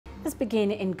Let's begin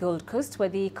in Gold Coast, where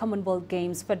the Commonwealth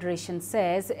Games Federation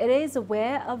says it is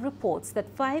aware of reports that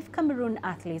 5 Cameroon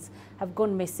athletes have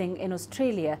gone missing in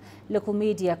Australia. Local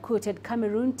media quoted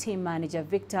Cameroon team manager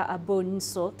Victor Agbor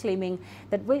Nso claiming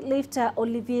that weightlifter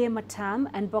Olivier Matam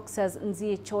and boxers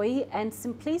Ndzie Tchoyi and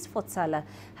Simplice Fotsala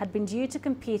had been due to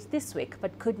compete this week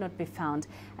but could not be found.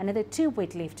 Another 2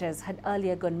 weightlifters had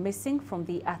earlier gone missing from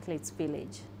the athletes'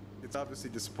 village. It's obviously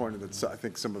disappointing that I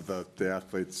think some of the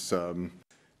athletes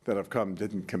that have come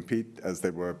didn't compete as they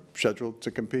were scheduled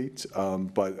to compete.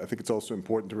 But I think it's also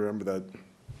important to remember that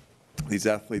these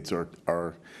athletes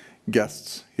are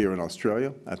guests here in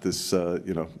Australia at this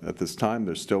at this time.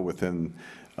 They're still within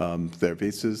their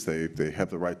visas. They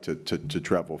have the right to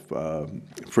travel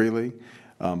freely.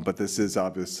 But this is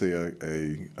obviously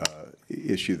a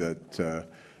issue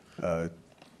that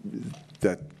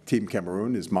Team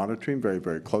Cameroon is monitoring very,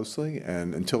 very closely,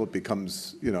 and until it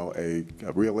becomes, a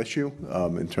real issue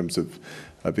in terms of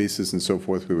visas and so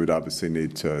forth, we would obviously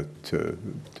need to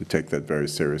take that very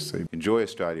seriously. Enjoy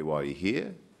Australia while you're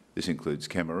here. This includes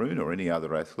Cameroon or any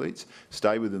other athletes.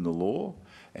 Stay within the law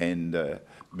and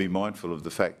be mindful of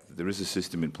the fact that there is a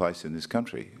system in place in this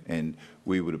country, and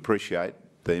we would appreciate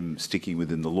them sticking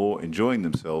within the law, enjoying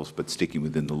themselves, but sticking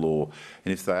within the law.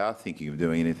 And if they are thinking of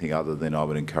doing anything other, then I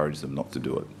would encourage them not to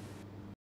do it.